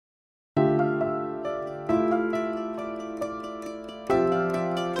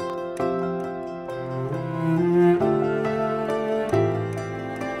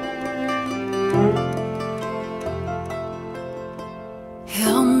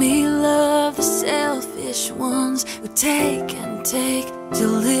the selfish ones who take and take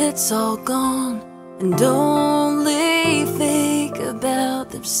till it's all gone and only think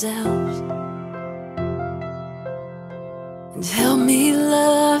about themselves. And help me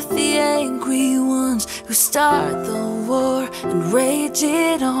love the angry ones who start the war and rage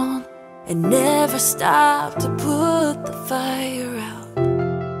it on and never stop to put the fire out.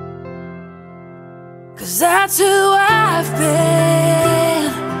 'Cause that's who I've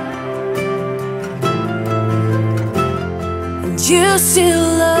been, and you still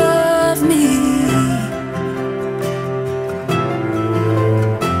love me.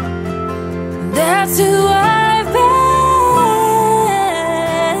 That's who I've been,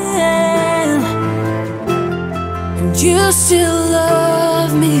 and you still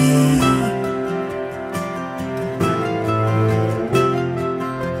love me.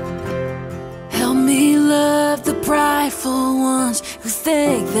 Prideful ones who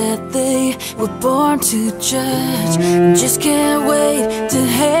think that they were born to judge and just can't wait to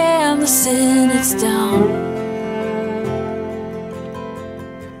hand the sentence down.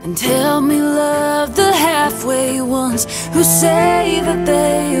 And help me love the halfway ones who say that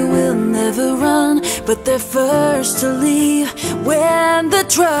they will never run, but they're first to leave when the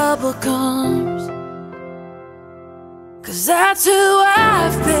trouble comes. 'Cause that's who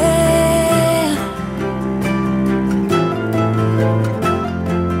I've been,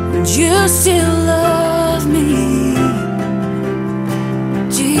 you still love me,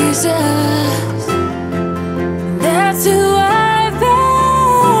 Jesus. That's who I've been,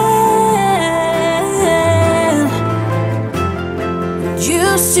 you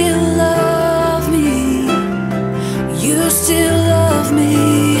still love me, you still love me.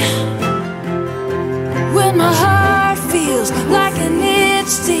 When my heart feels like an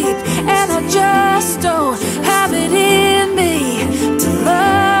inch deep and I just don't have it in me to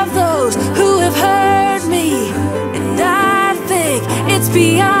love those who have hurt me, and I think it's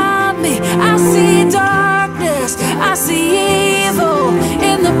beyond me. I see darkness, I see evil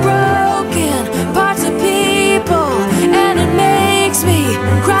in the broken parts of people, and it makes me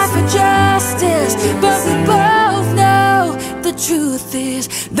cry for justice. But we both know the truth is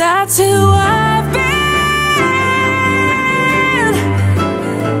that's who I've been.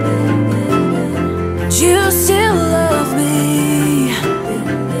 You still love me.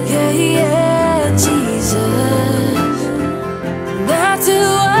 Yeah, Jesus, that's who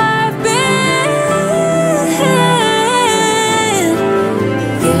I've been.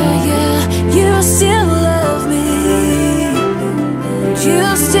 Yeah, you still love me. You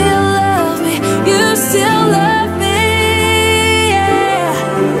still love me. You still love me.